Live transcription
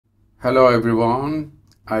Hello everyone,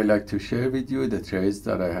 I'd like to share with you the trades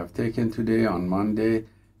that I have taken today on Monday,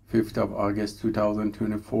 5th of August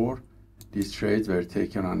 2024. These trades were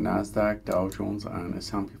taken on Nasdaq, Dow Jones and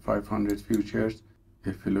S&P 500 futures.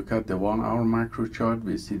 If we look at the 1 hour macro chart,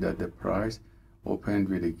 we see that the price opened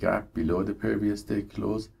with a gap below the previous day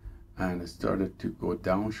close and started to go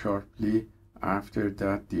down sharply. After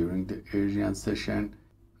that, during the Asian session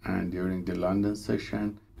and during the London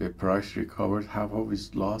session, the price recovered half of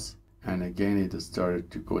its loss, and again it started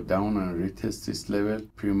to go down and retest this level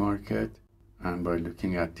pre-market. And by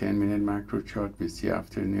looking at 10-minute macro chart, we see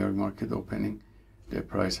after New York market opening, the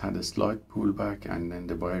price had a slight pullback and then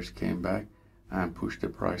the buyers came back and pushed the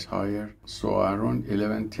price higher. So around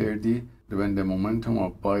 11:30, when the momentum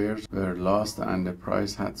of buyers were lost and the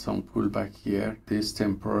price had some pullback here, this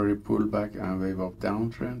temporary pullback and wave of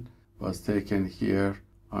downtrend was taken here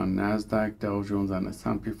on Nasdaq, Dow Jones and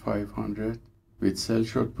S&P 500 with sell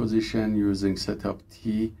short position using setup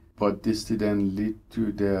T, but this didn't lead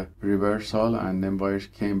to the reversal and then buyers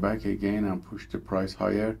came back again and pushed the price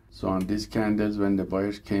higher. So on these candles, when the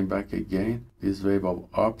buyers came back again, this wave of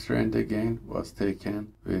uptrend again was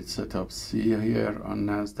taken with setup C here on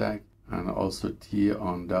Nasdaq and also T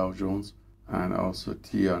on Dow Jones and also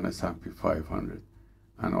T on S&P 500.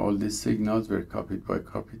 And all these signals were copied by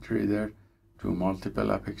copy trader to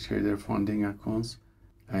multiple Apex Trader funding accounts.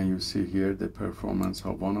 And you see here the performance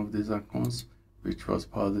of one of these accounts, which was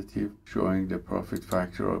positive, showing the profit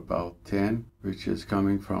factor of about 10, which is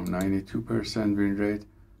coming from 92% win rate,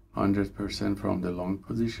 100% from the long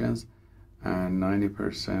positions, and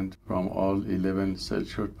 90% from all 11 sell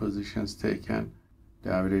short positions taken.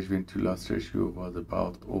 The average win to loss ratio was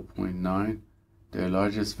about 0.9. The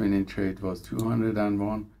largest winning trade was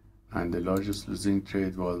 201, and the largest losing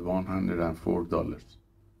trade was $104.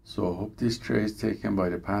 So I hope this trade taken by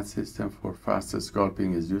the PAAT system for fast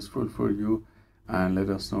scalping is useful for you, and let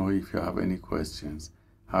us know if you have any questions.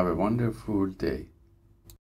 Have a wonderful day.